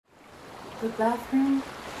The bathroom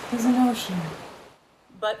is an ocean.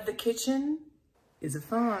 But the kitchen is a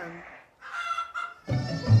farm.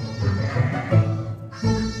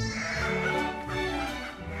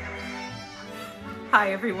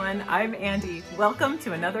 Hi everyone, I'm Andy. Welcome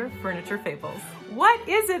to another Furniture Fables. What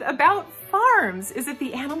is it about farms? Is it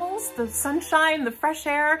the animals, the sunshine, the fresh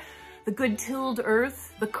air, the good tilled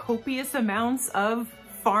earth, the copious amounts of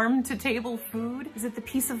farm-to-table food? Is it the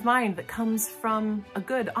peace of mind that comes from a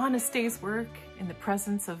good, honest day's work in the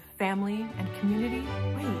presence of family and community?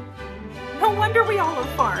 Wait, no wonder we all love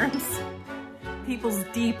farms. People's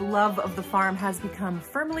deep love of the farm has become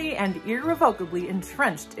firmly and irrevocably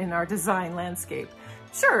entrenched in our design landscape.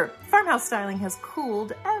 Sure, farmhouse styling has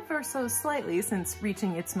cooled ever so slightly since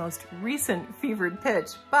reaching its most recent fevered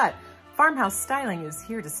pitch, but farmhouse styling is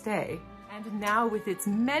here to stay. And now with its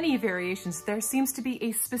many variations, there seems to be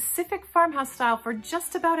a specific farmhouse style for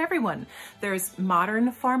just about everyone. There's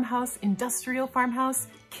modern farmhouse, industrial farmhouse,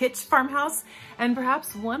 kitsch farmhouse, and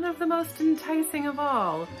perhaps one of the most enticing of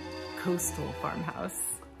all, coastal farmhouse.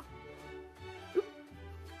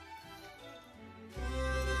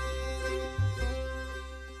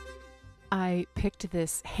 I picked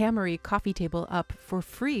this Hammary coffee table up for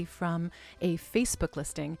free from a Facebook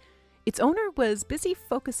listing. Its owner was busy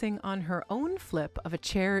focusing on her own flip of a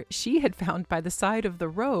chair she had found by the side of the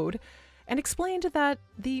road and explained that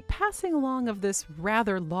the passing along of this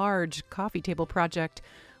rather large coffee table project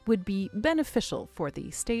would be beneficial for the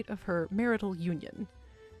state of her marital union.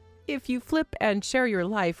 If you flip and share your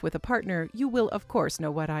life with a partner, you will of course know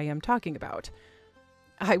what I am talking about.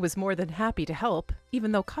 I was more than happy to help.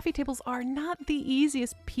 Even though coffee tables are not the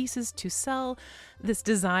easiest pieces to sell, this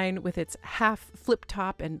design with its half flip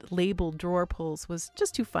top and labeled drawer pulls was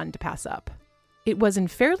just too fun to pass up. It was in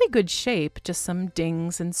fairly good shape, just some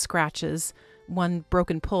dings and scratches, one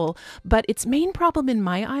broken pull, but its main problem in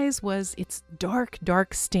my eyes was its dark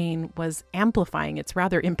stain was amplifying its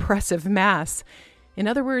rather impressive mass. In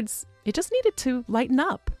other words, it just needed to lighten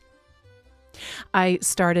up. I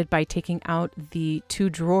started by taking out the two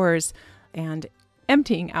drawers and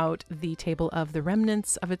emptying out the table of the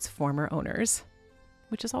remnants of its former owners,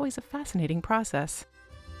 which is always a fascinating process.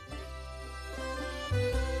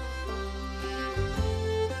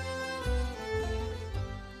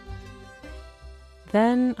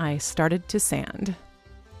 Then I started to sand.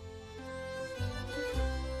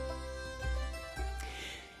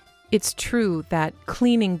 It's true that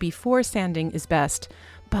cleaning before sanding is best,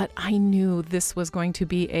 but I knew this was going to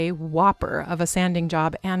be a whopper of a sanding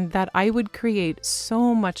job and that I would create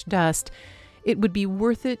so much dust, it would be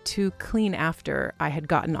worth it to clean after I had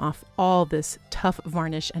gotten off all this tough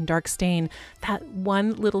varnish and dark stain. That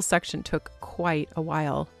one little section took quite a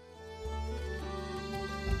while.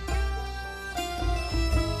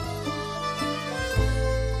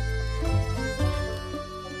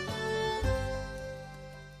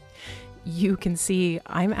 You can see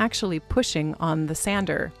I'm actually pushing on the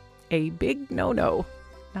sander. A big no-no.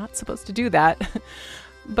 Not supposed to do that.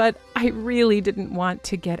 But I really didn't want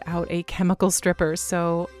to get out a chemical stripper,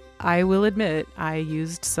 so I will admit I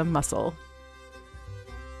used some muscle.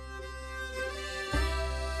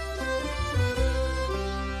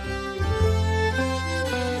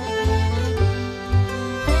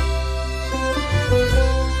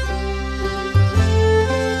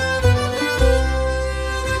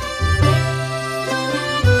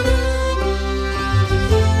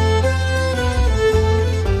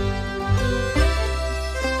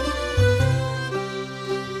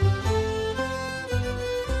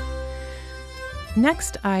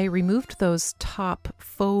 Next, I removed those top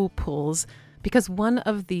faux pulls. Because one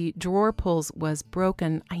of the drawer pulls was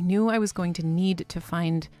broken, I knew I was going to need to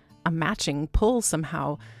find a matching pull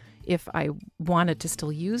somehow if I wanted to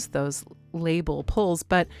still use those label pulls.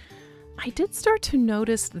 But I did start to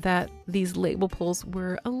notice that these label pulls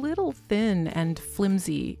were a little thin and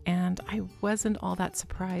flimsy, and I wasn't all that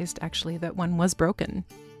surprised actually that one was broken.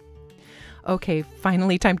 Okay,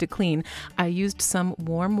 finally time to clean. I used some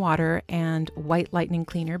warm water and white lightning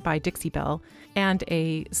cleaner by Dixie Belle and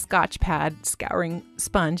a Scotch pad scouring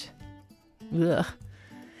sponge. Ugh.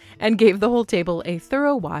 And gave the whole table a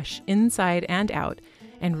thorough wash inside and out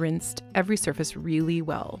and rinsed every surface really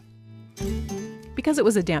well. Because it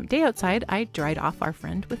was a damp day outside, I dried off our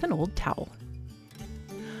friend with an old towel.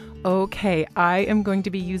 Okay, I am going to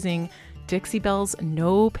be using Dixie Belle's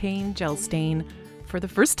No Pain Gel Stain for the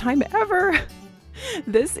first time ever.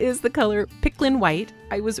 This is the color Picklin White.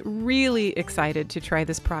 I was really excited to try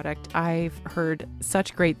this product. I've heard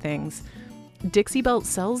such great things. Dixie Belle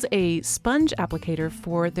sells a sponge applicator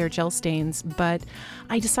for their gel stains, but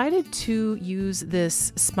I decided to use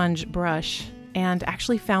this sponge brush and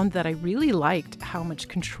actually found that I really liked how much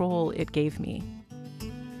control it gave me.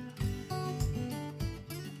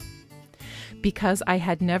 Because I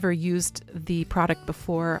had never used the product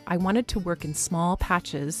before, I wanted to work in small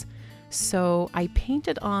patches, so I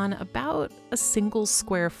painted on about a single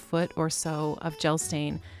square foot or so of gel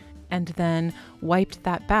stain and then wiped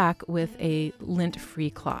that back with a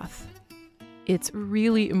lint-free cloth. It's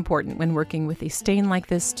really important when working with a stain like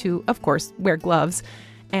this to, of course, wear gloves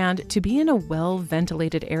and to be in a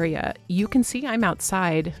well-ventilated area. You can see I'm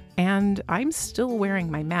outside and I'm still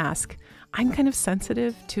wearing my mask. I'm kind of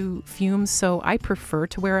sensitive to fumes, so I prefer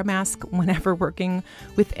to wear a mask whenever working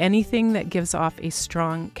with anything that gives off a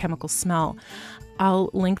strong chemical smell. I'll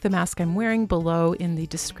link the mask I'm wearing below in the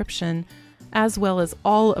description, as well as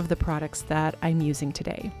all of the products that I'm using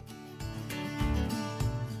today.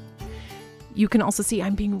 You can also see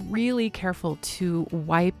I'm being really careful to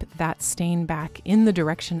wipe that stain back in the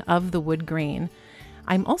direction of the wood grain.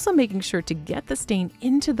 I'm also making sure to get the stain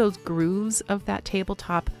into those grooves of that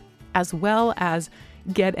tabletop, as well as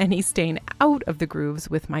get any stain out of the grooves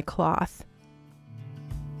with my cloth.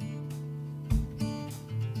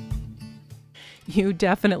 You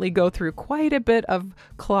definitely go through quite a bit of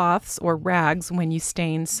cloths or rags when you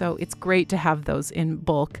stain, so it's great to have those in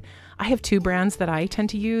bulk. I have 2 brands that I tend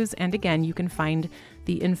to use, and again, you can find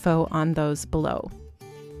the info on those below.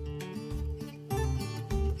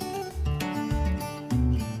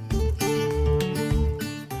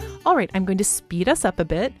 All right, I'm going to speed us up a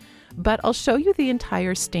bit, but I'll show you the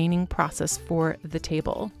entire staining process for the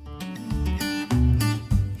table.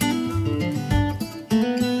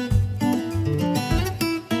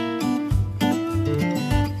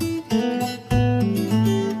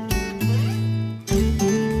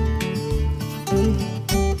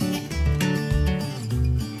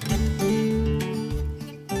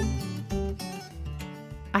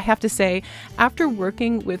 I have to say, after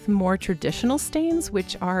working with more traditional stains,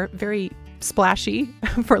 which are very splashy,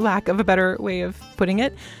 for lack of a better way of putting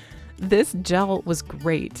it, this gel was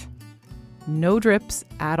great. No drips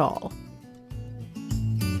at all.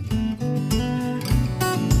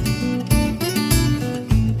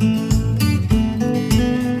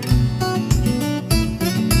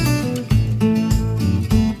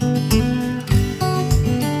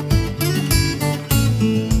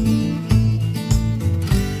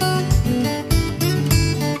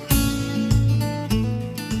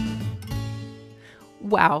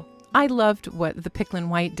 Wow, I loved what the Picklin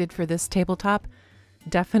White did for this tabletop.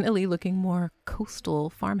 Definitely looking more coastal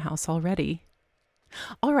farmhouse already.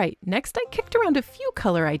 All right, next I kicked around a few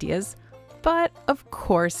color ideas, but of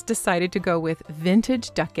course decided to go with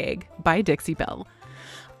Vintage Duck Egg by Dixie Belle.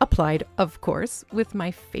 Applied, of course, with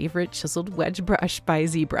my favorite chiseled wedge brush by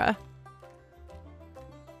Zebra.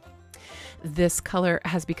 This color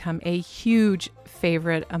has become a huge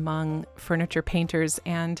favorite among furniture painters,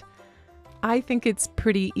 and I think it's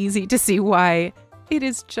pretty easy to see why. It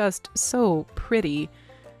is just so pretty.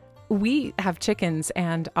 We have chickens,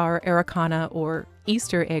 and our Araucana, or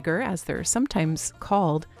Easter egger as they're sometimes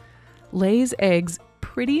called, lays eggs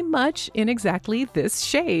pretty much in exactly this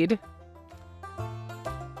shade.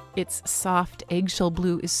 Its soft eggshell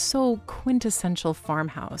blue is so quintessential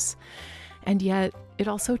farmhouse, and yet it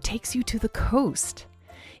also takes you to the coast.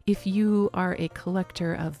 If you are a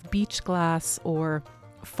collector of beach glass or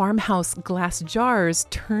farmhouse glass jars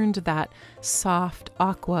turned that soft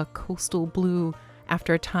aqua coastal blue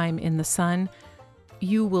after a time in the sun,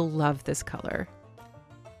 you will love this color.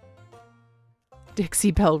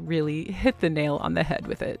 Dixie Belle really hit the nail on the head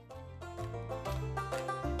with it.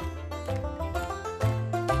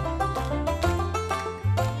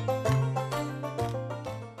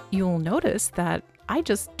 You'll notice that I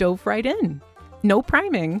just dove right in. No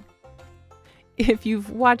priming. If you've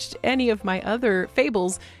watched any of my other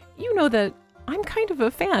fables, you know that I'm kind of a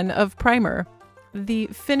fan of primer. The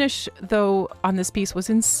finish, though, on this piece was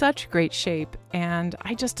in such great shape, and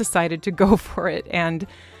I just decided to go for it and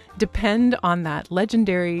depend on that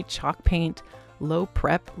legendary chalk paint low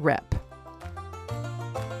prep rep.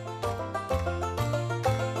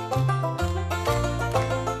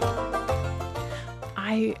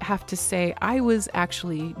 I have to say, I was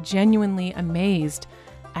actually genuinely amazed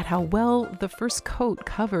at how well the first coat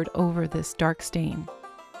covered over this dark stain.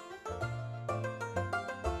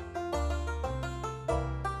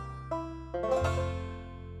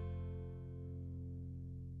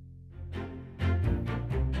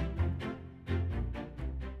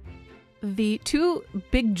 The 2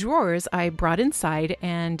 big drawers I brought inside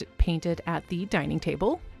and painted at the dining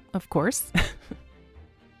table, of course.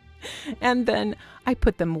 And then I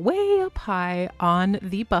put them way up high on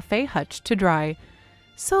the buffet hutch to dry.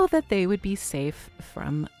 so that they would be safe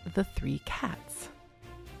from the 3 cats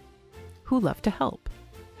who love to help.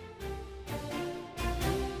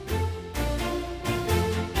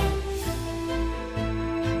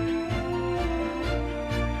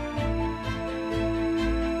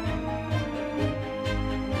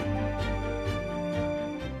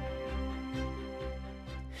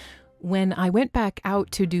 When I went back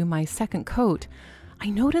out to do my second coat, I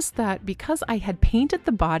noticed that because I had painted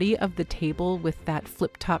the body of the table with that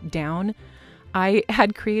flip top down, I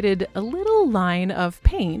had created a little line of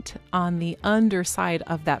paint on the underside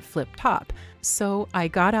of that flip top. So I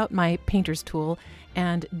got out my painter's tool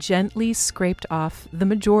and gently scraped off the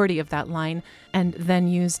majority of that line, and then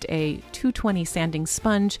used a 220 sanding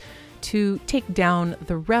sponge to take down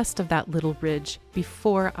the rest of that little ridge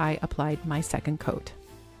before I applied my second coat.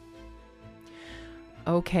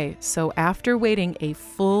 Okay, so after waiting a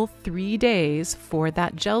full 3 days for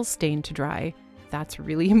that gel stain to dry, that's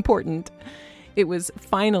really important, it was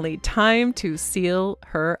finally time to seal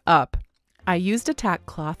her up. I used a tack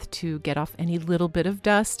cloth to get off any little bit of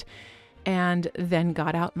dust, and then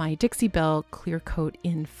got out my Dixie Belle clear coat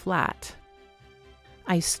in flat.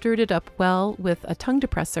 I stirred it up well with a tongue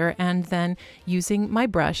depressor, and then using my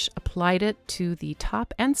brush applied it to the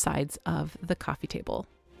top and sides of the coffee table.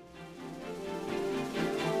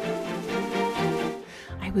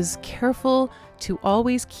 I was careful to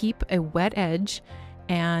always keep a wet edge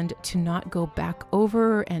and to not go back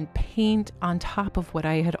over and paint on top of what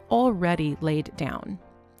I had already laid down.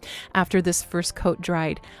 After this first coat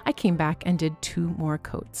dried, I came back and did 2 more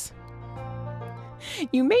coats.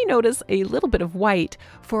 You may notice a little bit of white.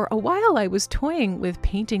 For a while I was toying with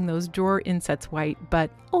painting those drawer insets white, but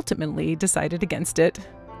ultimately decided against it.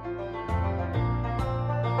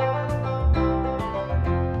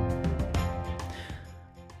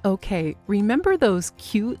 Okay, remember those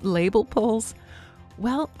cute label pulls?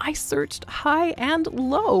 Well, I searched high and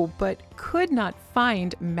low, but could not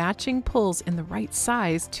find matching pulls in the right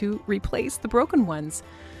size to replace the broken ones.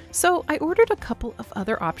 So I ordered a couple of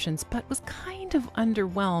other options, but was kind of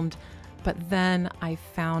underwhelmed. But then I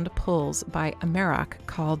found pulls by Hammary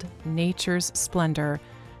called Nature's Splendor.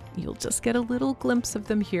 You'll just get a little glimpse of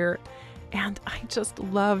them here. And I just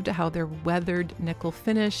loved how their weathered nickel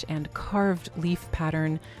finish and carved leaf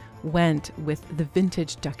pattern went with the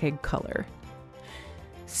vintage duck egg color.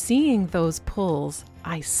 Seeing those pulls,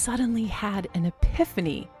 I suddenly had an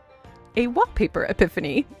epiphany, a wallpaper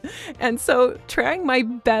epiphany. And so, trying my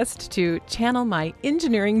best to channel my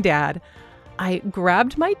engineering dad, I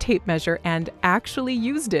grabbed my tape measure and actually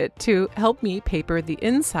used it to help me paper the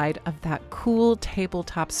inside of that cool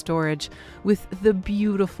tabletop storage with the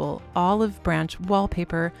beautiful olive branch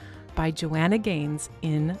wallpaper by Joanna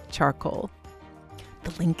in charcoal.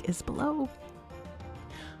 The link is below.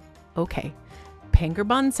 Okay,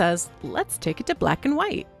 Pangerbon says, let's take it to black and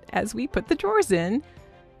white as we put the drawers in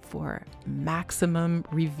for maximum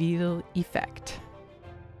reveal effect.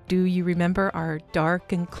 Do you remember our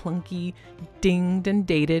dark and clunky, dinged and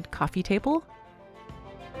dated coffee table?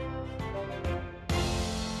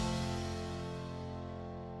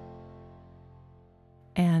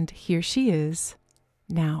 And here she is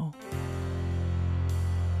now.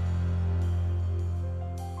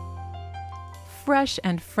 Fresh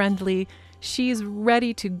and friendly, she's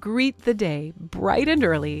ready to greet the day bright and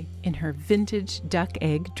early in her vintage duck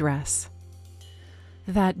egg dress.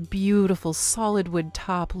 That beautiful solid wood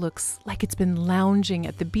top looks like it's been lounging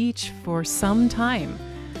at the beach for some time,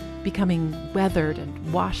 becoming weathered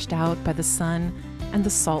and washed out by the sun and the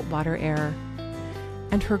saltwater air.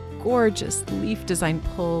 And her gorgeous leaf design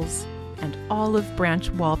pulls and olive branch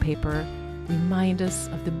wallpaper remind us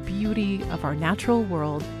of the beauty of our natural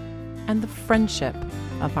world and the friendship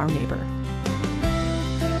of our neighbor.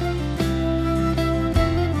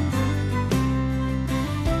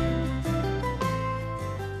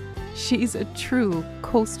 She's a true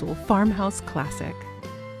coastal farmhouse classic.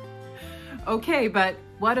 Okay, but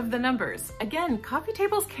what of the numbers? Again, coffee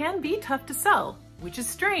tables can be tough to sell, which is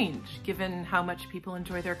strange given how much people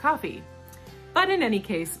enjoy their coffee. But in any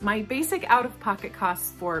case, my basic out-of-pocket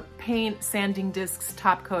costs for paint, sanding discs,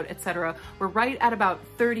 top coat, etc. were right at about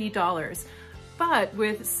 $30. But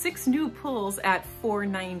with 6 new pulls at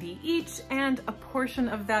 $4.90 each and a portion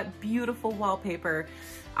of that beautiful wallpaper,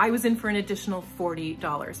 I was in for an additional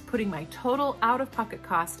 $40, putting my total out-of-pocket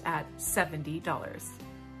cost at $70.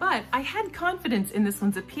 But I had confidence in this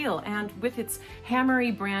one's appeal, and with its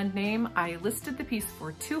Hammary brand name, I listed the piece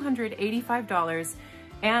for $285,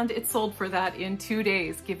 and it sold for that in 2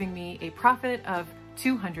 days, giving me a profit of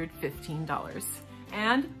 $215.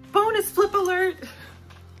 And bonus flip alert!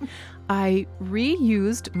 I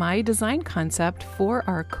reused my design concept for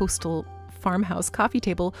our Coastal Farmhouse coffee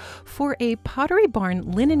table for a Pottery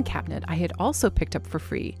Barn linen cabinet I had also picked up for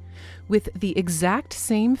free. With the exact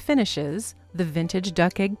same finishes, the vintage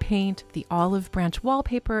duck egg paint, the olive branch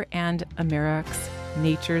wallpaper, and Amerik's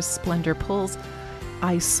Nature's Splendor pulls,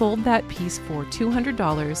 I sold that piece for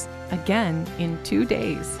 $200, again in 2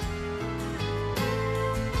 days.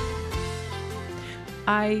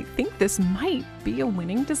 I think this might be a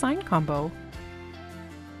winning design combo.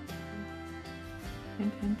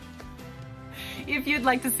 Hint, hint. If you'd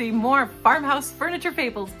like to see more Farmhouse Furniture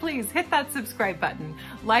Fables, please hit that subscribe button.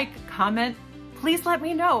 Like, comment, please let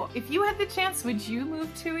me know. If you had the chance, would you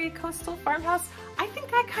move to a coastal farmhouse? I think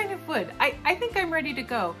I kind of would. I think I'm ready to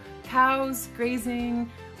go. Cows, grazing,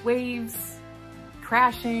 waves,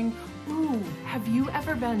 crashing. Ooh, have you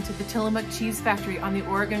ever been to the Tillamook Cheese Factory on the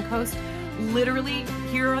Oregon coast? Literally,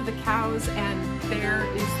 here are the cows and there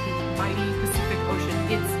is the mighty Pacific Ocean.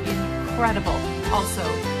 It's incredible. Also,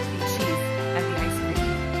 the cheese and the ice cream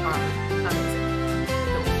are amazing.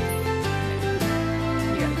 Delicious.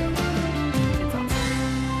 You gotta go. It's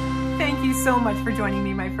awesome. Thank you so much for joining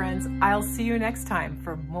me, my friends. I'll see you next time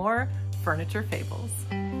for more Furniture Fables.